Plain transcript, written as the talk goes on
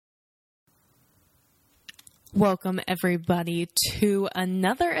Welcome, everybody, to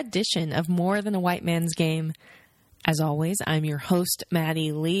another edition of More Than a White Man's Game. As always, I'm your host,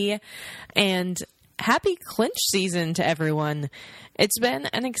 Maddie Lee, and happy clinch season to everyone. It's been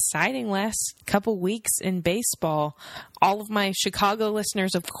an exciting last couple weeks in baseball. All of my Chicago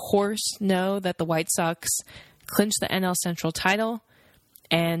listeners, of course, know that the White Sox clinched the NL Central title,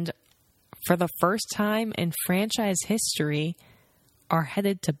 and for the first time in franchise history, are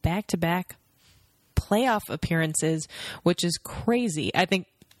headed to back-to-back playoff appearances, which is crazy. I think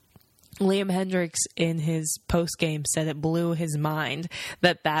Liam Hendriks in his postgame said it blew his mind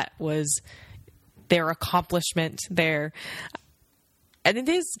that was their accomplishment there. And it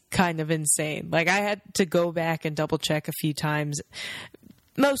is kind of insane. Like, I had to go back and double check a few times,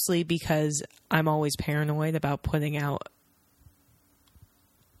 mostly because I'm always paranoid about putting out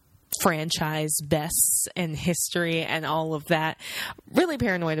franchise bests and history and all of that. Really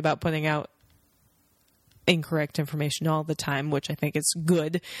paranoid about putting out incorrect information all the time, which I think is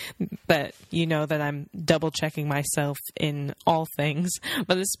good, but you know that I'm double checking myself in all things,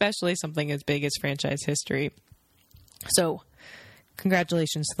 but especially something as big as franchise history. So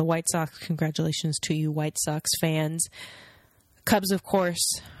congratulations to the White Sox. Congratulations to you White Sox fans. Cubs, of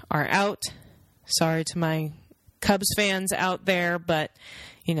course, are out. Sorry to my Cubs fans out there, but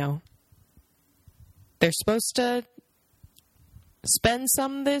you know, they're supposed to spend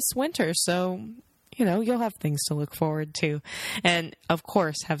some this winter, so you know, you'll have things to look forward to. And, of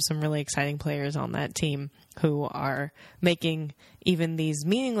course, have some really exciting players on that team who are making even these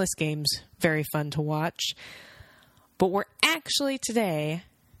meaningless games very fun to watch. But we're actually today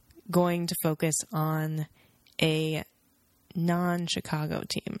going to focus on a non-Chicago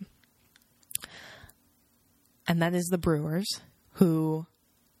team. And that is the Brewers, who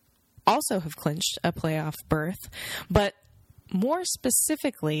also have clinched a playoff berth. But more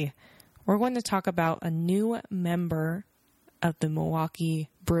specifically, we're going to talk about a new member of the Milwaukee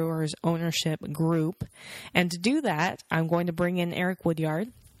Brewers ownership group. And to do that, I'm going to bring in Eric Woodyard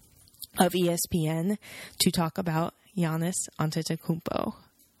of ESPN to talk about Giannis Antetokounmpo,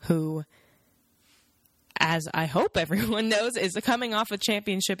 who, as I hope everyone knows, is coming off a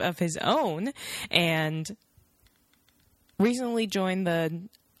championship of his own and recently joined the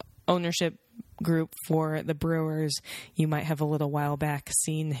ownership group for the Brewers. You might have a little while back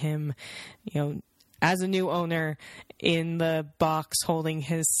seen him, you know, as a new owner in the box holding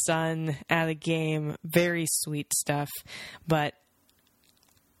his son at a game. Very sweet stuff. But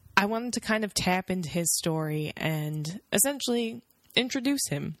I wanted to kind of tap into his story and essentially introduce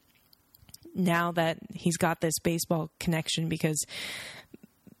him now that he's got this baseball connection, because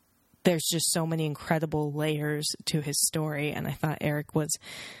there's just so many incredible layers to his story. And I thought Eric was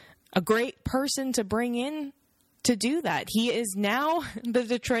a great person to bring in to do that. He is now the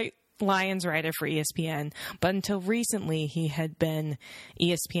Detroit Lions writer for ESPN, but until recently he had been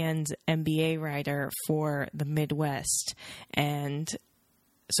ESPN's NBA writer for the Midwest. And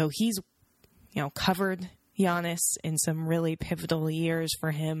so he's, you know, covered Giannis in some really pivotal years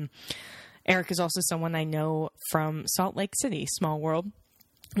for him. Eric is also someone I know from Salt Lake City, small world,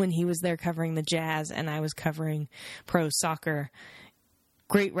 when he was there covering the Jazz and I was covering pro soccer.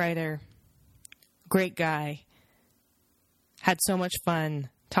 Great writer, great guy. Had so much fun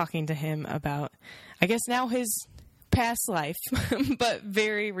talking to him about, I guess now his past life, but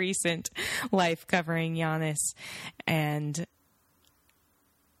very recent life covering Giannis. And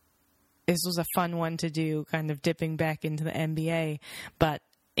this was a fun one to do, kind of dipping back into the NBA, but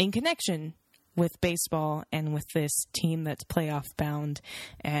in connection with baseball and with this team that's playoff bound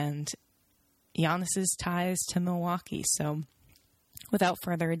and Giannis's ties to Milwaukee. So without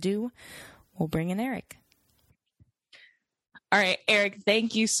further ado, we'll bring in Eric. All right, Eric,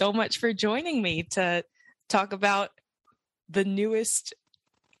 thank you so much for joining me to talk about the newest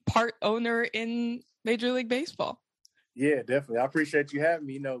part owner in Major League Baseball. Yeah, definitely. I appreciate you having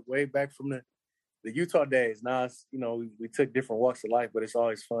me, you know, way back from the Utah days. Now, it's, you know, we took different walks of life, but it's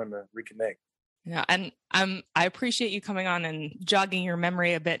always fun to reconnect. Yeah, and I appreciate you coming on and jogging your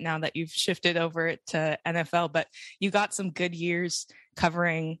memory a bit now that you've shifted over to NFL, but you got some good years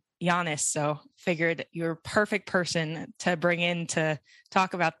covering Giannis, so figured you're a perfect person to bring in to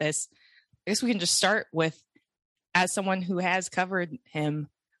talk about this. I guess we can just start with, as someone who has covered him,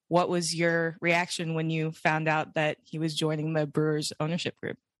 what was your reaction when you found out that he was joining the Brewers ownership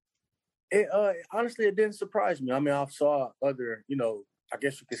group? Honestly, it didn't surprise me. I mean, I saw other, you know, I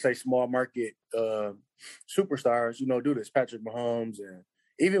guess you could say small market superstars, you know, do this. Patrick Mahomes, and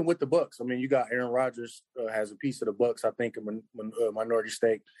even with the Bucks. I mean, you got Aaron Rodgers has a piece of the Bucks, I think, a minority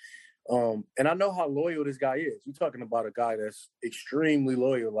stake. And I know how loyal this guy is. You're talking about a guy that's extremely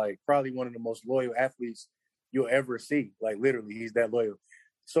loyal, like probably one of the most loyal athletes you'll ever see. Like literally, he's that loyal.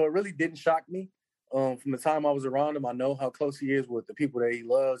 So it really didn't shock me. From the time I was around him, I know how close he is with the people that he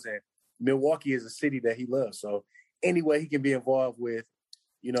loves, and Milwaukee is a city that he loves. So any way he can be involved with,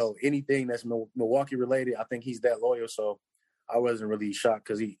 anything that's Milwaukee related, I think he's that loyal. So I wasn't really shocked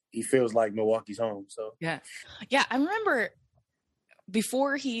because he feels like Milwaukee's home. So yeah. I remember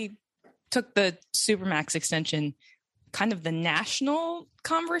before he took the Supermax extension, kind of the national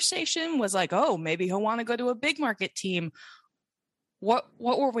conversation was like, oh, maybe he'll want to go to a big market team. What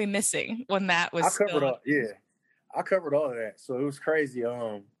were we missing when that was? I covered all of that. So it was crazy.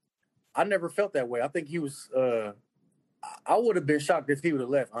 I never felt that way. I think he was. I would have been shocked if he would have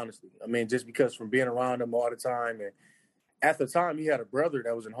left. Honestly, I mean, just because from being around him all the time, and at the time he had a brother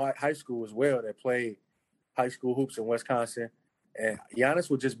that was in high school as well that played high school hoops in Wisconsin, and Giannis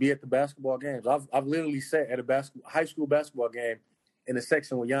would just be at the basketball games. I've literally sat at a high school basketball game in the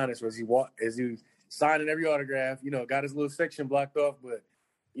section with Giannis as he was signing every autograph, got his little section blocked off. But,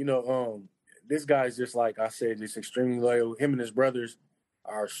 this guy's just, like I said, just extremely loyal. Him and his brothers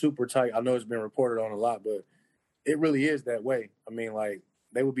are super tight. I know it's been reported on a lot, but it really is that way. I mean, like,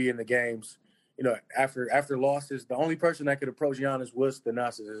 they would be in the games, after losses. The only person that could approach Giannis was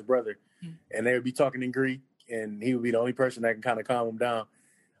Thanasis, his brother. Mm-hmm. And they would be talking in Greek, and he would be the only person that can kind of calm him down.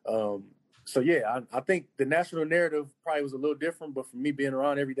 So, yeah, I think the national narrative probably was a little different, but for me being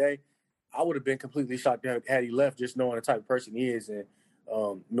around every day, I would have been completely shocked had he left, just knowing the type of person he is. And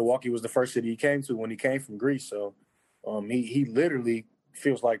Milwaukee was the first city he came to when he came from Greece. So he literally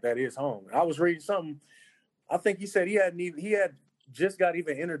feels like that is home. I was reading something. I think he said he had just got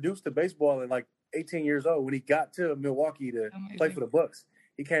even introduced to baseball at like 18 years old when he got to Milwaukee to play for the Bucks.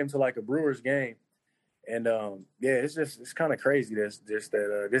 He came to like a Brewers game. And it's kind of crazy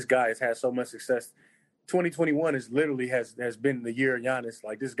that this guy has had so much success. 2021 is literally has been the year of Giannis.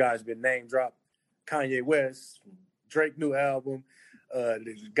 Like, this guy's been name dropped. Kanye West, Drake new album.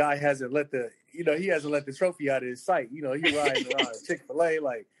 The guy hasn't let the trophy out of his sight. He riding around Chick-fil-A.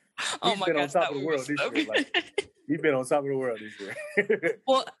 Like, he's been on top of the world this year. Like, he's been on top of the world this year.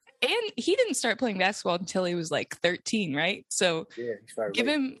 Well, and he didn't start playing basketball until he was like 13, right? So yeah, he started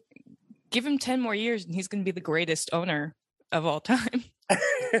give him 10 more years and he's going to be the greatest owner of all time.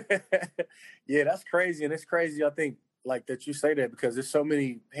 Yeah, that's crazy. And it's crazy, I think, like, that you say that, because there's so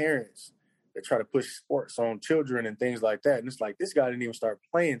many parents that try to push sports on children and things like that. And it's like, this guy didn't even start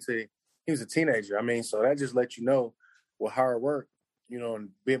playing till he was a teenager. I mean, so that just lets you know, with hard work, and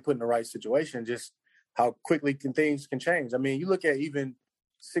being put in the right situation, just how quickly things can change. I mean, you look at even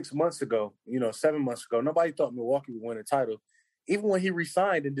 6 months ago, 7 months ago, nobody thought Milwaukee would win a title. Even when he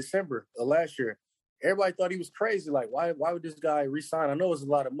re-signed in December of last year, everybody thought he was crazy. Like, why would this guy re-sign? I know it's a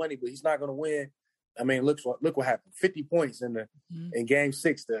lot of money, but he's not going to win. I mean, look what happened. 50 points in Game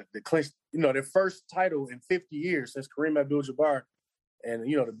 6, the clinch, their first title in 50 years since Kareem Abdul-Jabbar and,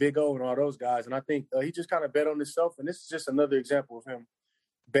 the Big O and all those guys. And I think he just kind of bet on himself. And this is just another example of him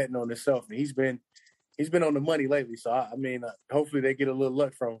betting on himself. And he's been on the money lately. So, I mean, hopefully they get a little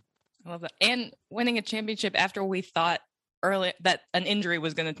luck from him. I love that. And winning a championship after we thought early that an injury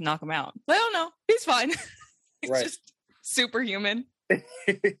was going to knock him out. Well, no, he's fine. He's right. Just superhuman.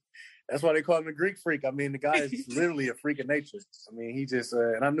 That's why they call him the Greek freak. I mean, the guy is literally a freak of nature. I mean, he just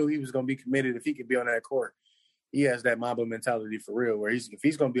and I knew he was going to be committed if he could be on that court. He has that Mamba mentality for real, where if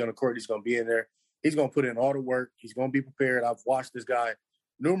he's going to be on the court, he's going to be in there. He's going to put in all the work. He's going to be prepared. I've watched this guy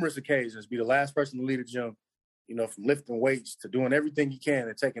numerous occasions be the last person to lead a gym, from lifting weights to doing everything he can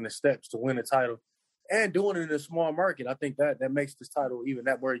and taking the steps to win a title. And doing it in a small market, I think that makes this title even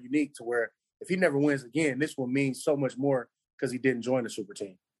that more unique, to where if he never wins again, this will mean so much more because he didn't join the super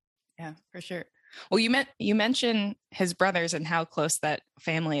team. Yeah, for sure. Well, you mentioned his brothers and how close that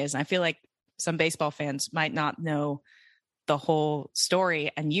family is. And I feel like some baseball fans might not know the whole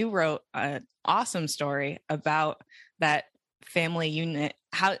story. And you wrote an awesome story about that family unit.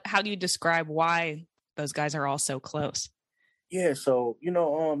 How do you describe why those guys are all so close? Yeah, so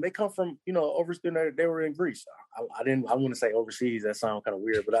they come from overseas. They were in Greece. I want to say overseas. That sounds kind of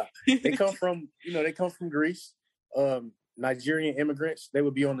weird, but they come from Greece. Nigerian immigrants. They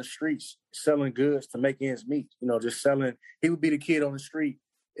would be on the streets selling goods to make ends meet. Just selling. He would be the kid on the street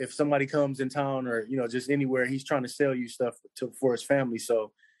if somebody comes in town or just anywhere. He's trying to sell you stuff for his family.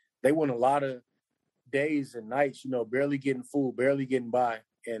 So they went a lot of days and nights. Barely getting food, barely getting by,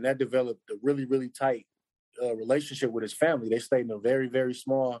 and that developed a really, really tight relationship with his family. They stayed in a very, very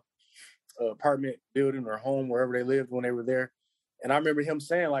small apartment building or home, wherever they lived when they were there. And I remember him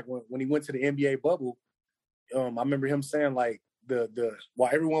saying, like, when he went to the NBA bubble, I remember him saying, like, the while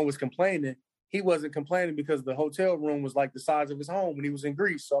everyone was complaining, he wasn't complaining because the hotel room was like the size of his home when he was in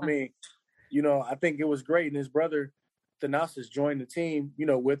Greece. So, I mean, I think it was great. And his brother, Thanasis, joined the team,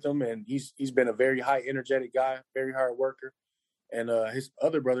 with him. And he's been a very high, energetic guy, very hard worker. And his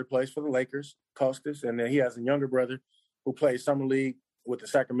other brother plays for the Lakers, Costas. And then he has a younger brother who plays summer league with the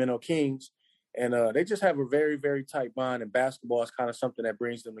Sacramento Kings. And they just have a very, very tight bond. And basketball is kind of something that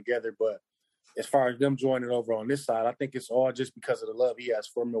brings them together. But as far as them joining over on this side, I think it's all just because of the love he has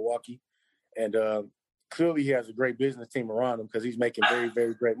for Milwaukee. And clearly he has a great business team around him because he's making very,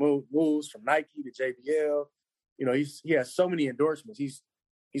 very great moves from Nike to JBL. He has so many endorsements.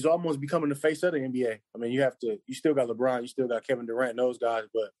 He's almost becoming the face of the NBA. I mean, you still got LeBron, you still got Kevin Durant, those guys,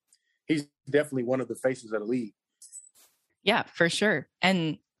 but he's definitely one of the faces of the league. Yeah, for sure.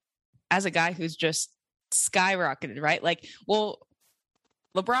 And as a guy who's just skyrocketed, right? Like, well,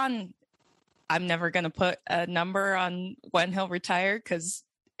 LeBron, I'm never going to put a number on when he'll retire because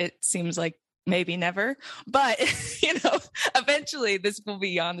it seems like maybe never. But, eventually this will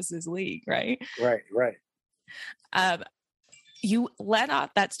be Giannis's league, right? Right. You let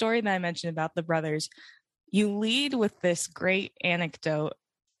off that story that I mentioned about the brothers. You lead with this great anecdote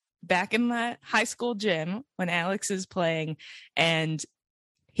back in the high school gym when Alex is playing and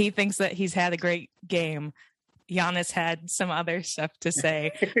he thinks that he's had a great game. Giannis had some other stuff to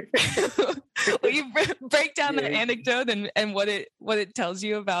say. Will you break down that anecdote and what it tells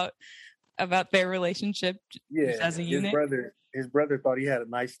you about their relationship as a unit? His brother thought he had a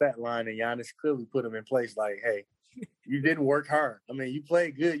nice stat line, and Giannis clearly put him in place like, hey, you didn't work hard. I mean, you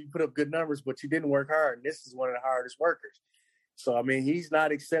played good, you put up good numbers, but you didn't work hard, and this is one of the hardest workers. So, I mean, he's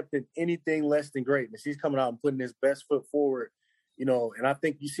not accepting anything less than greatness. He's coming out and putting his best foot forward, and I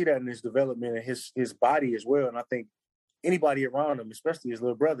think you see that in his development and his body as well. And I think anybody around him, especially his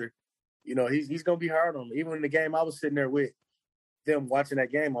little brother, he's going to be hard on him. Even in the game I was sitting there with them watching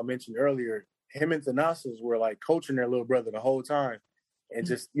that game I mentioned earlier, him and Thanasis were like coaching their little brother the whole time and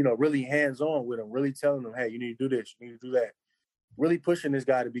just, really hands-on with him, really telling him, hey, you need to do this, you need to do that, really pushing this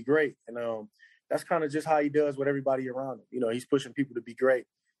guy to be great. And that's kind of just how he does with everybody around him. He's pushing people to be great.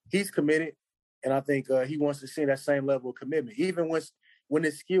 He's committed, and I think he wants to see that same level of commitment, even when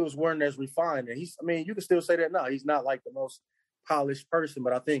his skills weren't as refined. And you can still say that now. He's not like the most polished person,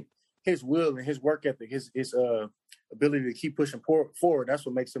 but I think his will and his work ethic, his ability to keep pushing forward, that's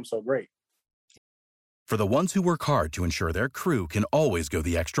what makes him so great. For the ones who work hard to ensure their crew can always go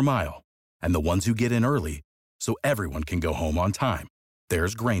the extra mile, and the ones who get in early so everyone can go home on time,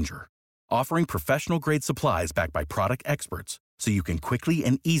 there's Grainger, offering professional-grade supplies backed by product experts so you can quickly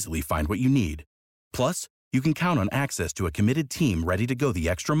and easily find what you need. Plus, you can count on access to a committed team ready to go the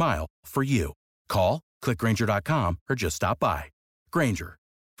extra mile for you. Call, click Grainger.com, or just stop by. Grainger,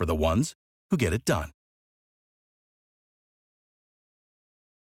 for the ones who get it done.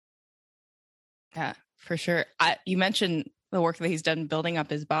 Yeah, for sure. You mentioned the work that he's done building up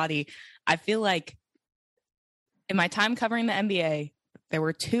his body. I feel like in my time covering the NBA, there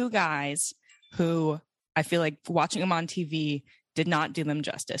were two guys who I feel like watching them on TV did not do them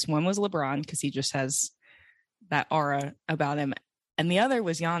justice. One was LeBron because he just has that aura about him. And the other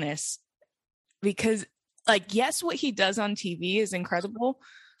was Giannis because, yes, what he does on TV is incredible,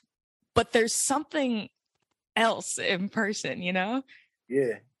 but there's something else in person,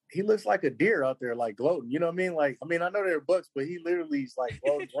 Yeah. He looks like a deer out there, gloating. You know what I mean? I know they're bucks, but he literally is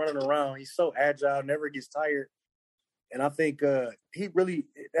running around. He's so agile, never gets tired. And I think that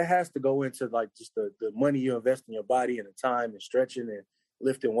has to go into just the money you invest in your body and the time and stretching and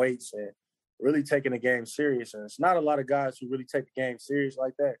lifting weights and really taking the game serious. And it's not a lot of guys who really take the game serious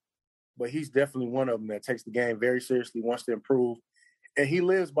like that, but he's definitely one of them that takes the game very seriously, wants to improve. And he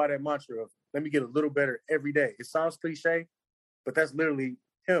lives by that mantra of, let me get a little better every day. It sounds cliche, but that's literally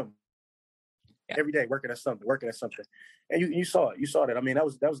him. Yeah. Every day working at something. And you saw it. You saw that. I mean, that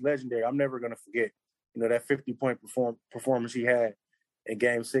was legendary. I'm never going to forget, that 50-point performance he had in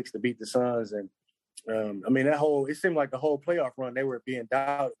Game 6 to beat the Suns. And, it seemed like the whole playoff run, they were being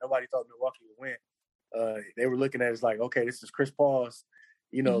doubted. Nobody thought Milwaukee would win. They were looking at it as like, okay, this is Chris Paul's,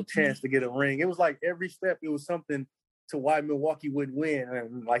 chance to get a ring. It was like every step, it was something to why Milwaukee wouldn't win.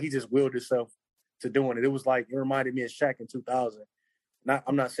 And he just willed himself to doing it. It was it reminded me of Shaq in 2000.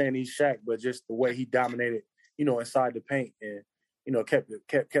 I'm not saying he's Shaq, but just the way he dominated, inside the paint and,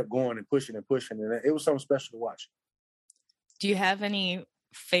 kept going and pushing. And it was something special to watch. Do you have any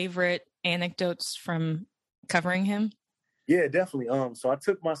favorite anecdotes from covering him? Yeah, definitely. So I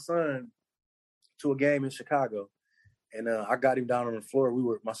took my son to a game in Chicago, and I got him down on the floor.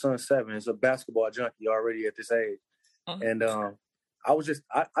 My son's 7. He's a basketball junkie already at this age. Uh-huh. And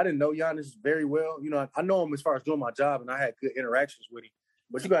I didn't know Giannis very well. I know him as far as doing my job, and I had good interactions with him.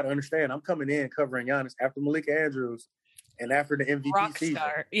 But you got to understand, I'm coming in covering Giannis after Malika Andrews and after the MVP Rock season.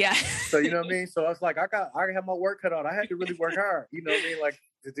 star. Yeah. So, you know what I mean? So it's like, I have my work cut out. I had to really work hard, you know what I mean? Like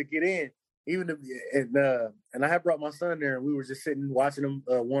to get in, even if, and I had brought my son there and we were just sitting, watching him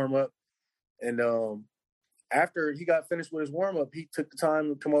warm up. And after he got finished with his warm up, he took the time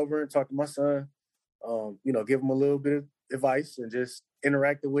to come over and talk to my son, you know, give him a little bit of advice and just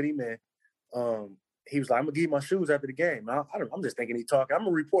interacted with him. And he was like, I'm gonna give you my shoes after the game. I'm just thinking he talking. I'm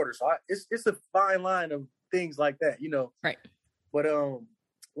a reporter, so it's a fine line of things like that, you know. Right. But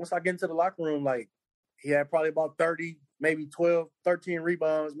once I get into the locker room, like he had probably about 30, maybe 12, 13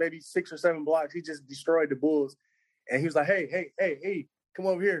 rebounds, maybe 6 or 7 blocks. He just destroyed the Bulls. And he was like, hey, come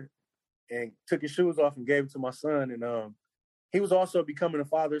over here. And took his shoes off and gave them to my son. And he was also becoming a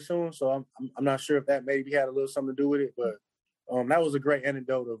father soon, so I'm not sure if that maybe had a little something to do with it. But that was a great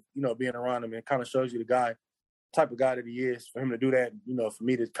anecdote of, you know, being around him, and kind of shows you the type of guy that he is. For him to do that, you know, for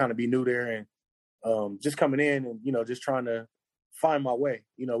me to kind of be new there and just coming in and, you know, just trying to find my way.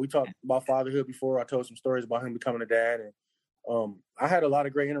 You know, we talked about fatherhood before. I told some stories about him becoming a dad, and I had a lot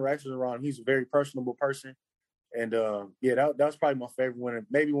of great interactions around him. He's a very personable person. And yeah, that was probably my favorite one.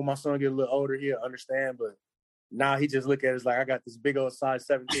 Maybe when my son get a little older, he'll understand. But now he just look at it as like, I got this big old size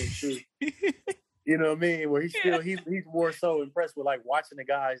 17 shoe. You know what I mean? Where he's more so impressed with like watching the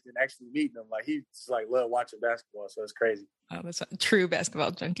guys than actually meeting them. Like he's like love watching basketball, so it's crazy. Oh, that's a true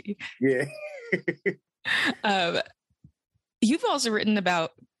basketball junkie. Yeah. You've also written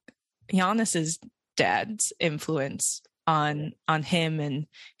about Giannis's dad's influence on him and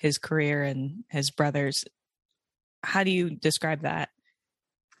his career and his brothers. How do you describe that?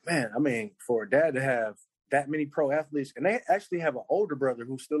 Man, I mean, for a dad to have that many pro athletes, and they actually have an older brother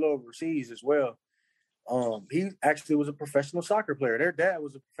who's still overseas as well. He actually was a professional soccer player. Their dad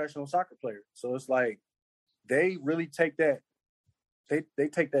was a professional soccer player. So it's like they really take that. They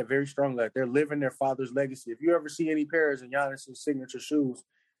take that very strongly. Like they're living their father's legacy. If you ever see any pairs in Giannis's signature shoes,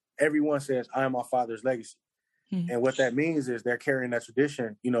 everyone says, "I am my father's legacy." Mm-hmm. And what that means is they're carrying that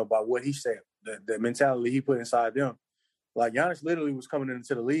tradition, you know, by what he said, the mentality he put inside them. Like Giannis literally was coming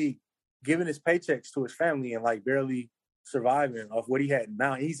into the league, giving his paychecks to his family and like barely surviving off what he had.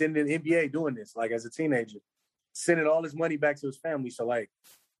 Now he's in the NBA doing this, like as a teenager, sending all his money back to his family. So like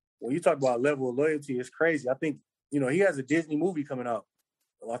when you talk about a level of loyalty, it's crazy. I think, you know, he has a Disney movie coming out.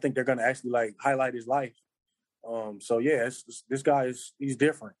 I think they're going to actually like highlight his life. So yeah, this guy he's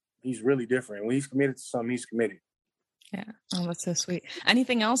different. He's really different. When he's committed to something, he's committed. Yeah. Oh, that's so sweet.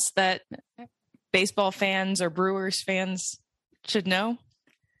 Anything else that baseball fans or Brewers fans should know?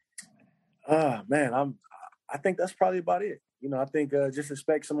 Man, I think that's probably about it. You know, I think just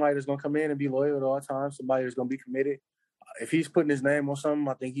expect somebody that's going to come in and be loyal at all times, somebody that's going to be committed. If he's putting his name on something,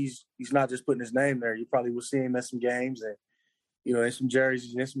 I think he's not just putting his name there. You probably will see him at some games and, you know, in some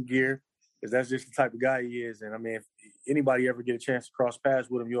jerseys and some gear, because that's just the type of guy he is. And, I mean, if anybody ever get a chance to cross paths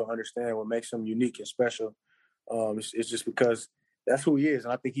with him, you'll understand what makes him unique and special. It's just because that's who he is.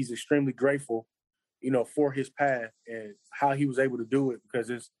 And I think he's extremely grateful, you know, for his path and how he was able to do it,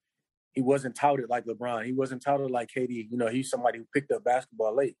 because he wasn't touted like LeBron. He wasn't touted like KD. You know, he's somebody who picked up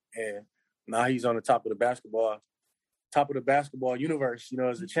basketball late. And now he's on the top of the basketball universe, you know,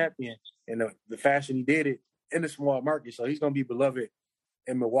 as a champion. And the fashion he did it in the small market. So he's going to be beloved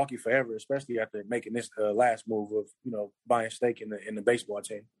in Milwaukee forever, especially after making this last move of, you know, buying stake in the baseball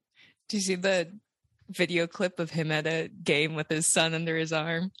team. Do you see the video clip of him at a game with his son under his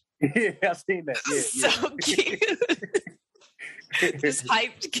arm? Yeah, I've seen that. Yeah, so cute. This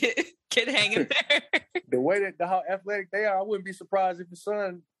hyped kid hanging there. The way that how athletic they are, I wouldn't be surprised if his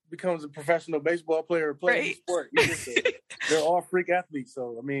son becomes a professional baseball player or plays the sport. They're all freak athletes.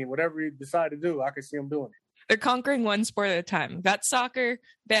 So, I mean, whatever he decide to do, I can see him doing it. They're conquering one sport at a time. We've got soccer,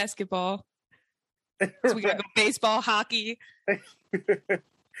 basketball. So we got to go baseball, hockey. I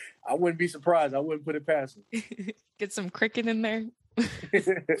wouldn't be surprised. I wouldn't put it past him. Get some cricket in there.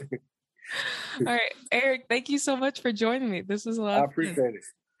 All right, Eric, thank you so much for joining me. This was a lot of fun. I appreciate it.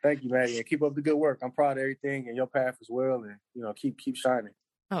 Thank you, Maggie. And keep up the good work. I'm proud of everything and your path as well. And, you know, keep shining.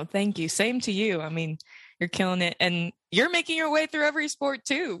 Oh, thank you. Same to you. I mean, you're killing it. And you're making your way through every sport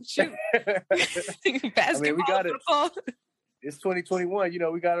too. Shoot. Basketball, I mean, we got football. It's 2021. You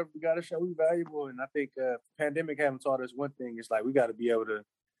know, we gotta show we're valuable. And I think pandemic haven't taught us one thing. It's like we got to be able to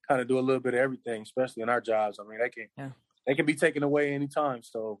kind of do a little bit of everything, especially in our jobs. I mean, they can be taken away anytime.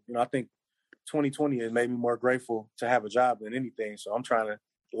 So, you know, I think 2020 has made me more grateful to have a job than anything. So I'm trying to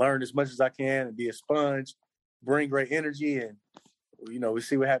learn as much as I can and be a sponge, bring great energy, and, you know, we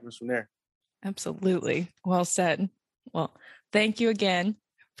see what happens from there. Absolutely. Well said. Well, thank you again.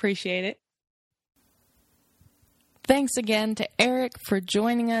 Appreciate it. Thanks again to Eric for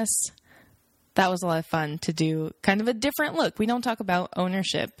joining us. that was a lot of fun to do, kind of a different look. We don't talk about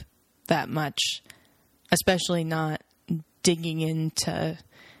ownership that much, especially not digging into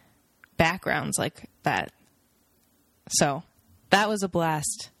backgrounds like that. So that was a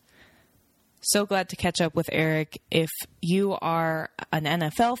blast. So glad to catch up with Eric. If you are an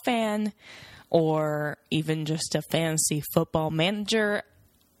NFL fan or even just a fantasy football manager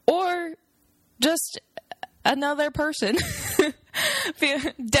or just another person,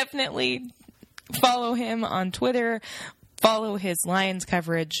 definitely follow him on Twitter. Follow his Lions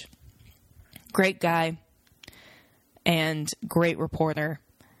coverage. Great guy and great reporter.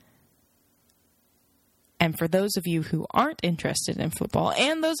 And for those of you who aren't interested in football,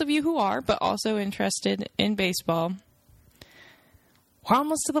 and those of you who are, but also interested in baseball, we're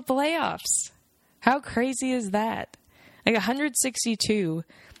almost to the playoffs. How crazy is that? Like 162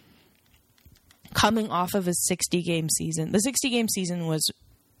 coming off of a 60-game season. The 60-game season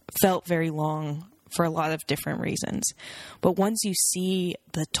felt very long for a lot of different reasons. But once you see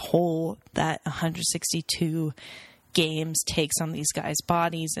the toll that 162 games takes on these guys'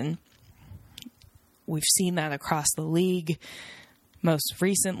 bodies, and we've seen that across the league. Most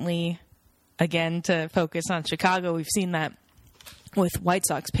recently, again, to focus on Chicago, we've seen that with White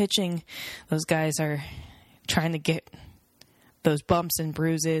Sox pitching. Those guys are trying to get those bumps and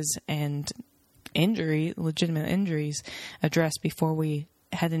bruises and legitimate injuries addressed before we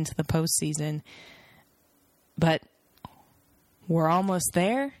head into the postseason. But we're almost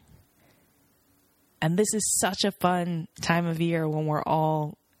there. And this is such a fun time of year when we're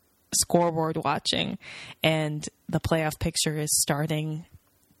all scoreboard watching and the playoff picture is starting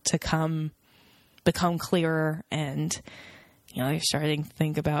to become clearer, and you're starting to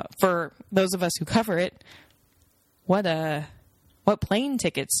think about, for those of us who cover it, what plane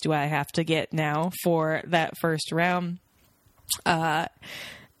tickets do I have to get now for that first round,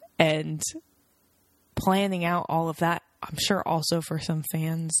 and planning out all of that. I'm sure also for some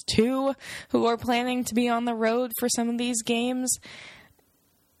fans too who are planning to be on the road for some of these games.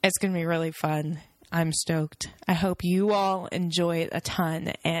 It's going to be really fun. I'm stoked. I hope you all enjoy it a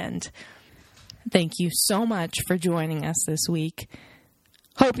ton. And thank you so much for joining us this week.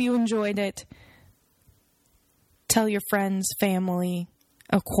 Hope you enjoyed it. Tell your friends, family,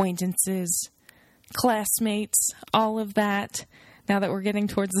 acquaintances, classmates, all of that, now that we're getting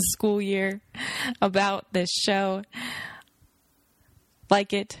towards the school year, about this show.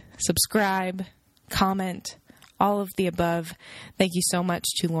 Like it, subscribe, comment, all of the above. Thank you so much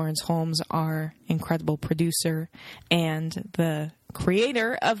to Lawrence Holmes, our incredible producer and the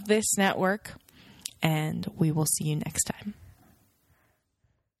creator of this network. And we will see you next time.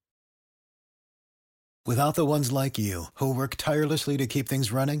 Without the ones like you, who work tirelessly to keep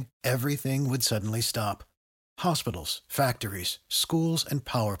things running, everything would suddenly stop. Hospitals, factories, schools, and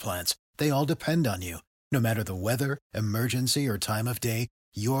power plants, they all depend on you. No matter the weather, emergency, or time of day,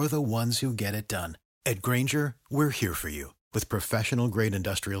 you're the ones who get it done. At Grainger, we're here for you with professional-grade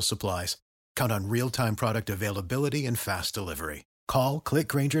industrial supplies. Count on real-time product availability and fast delivery. Call, click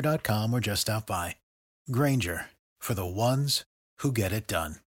Grainger.com, or just stop by. Grainger, for the ones who get it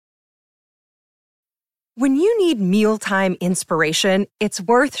done. When you need mealtime inspiration, it's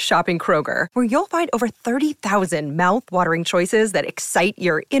worth shopping Kroger, where you'll find over 30,000 mouth-watering choices that excite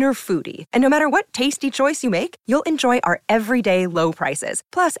your inner foodie. And no matter what tasty choice you make, you'll enjoy our everyday low prices,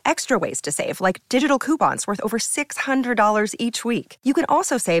 plus extra ways to save, like digital coupons worth over $600 each week. You can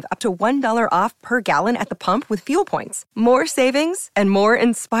also save up to $1 off per gallon at the pump with fuel points. More savings and more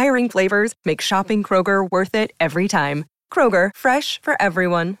inspiring flavors make shopping Kroger worth it every time. Kroger, fresh for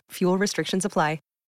everyone. Fuel restrictions apply.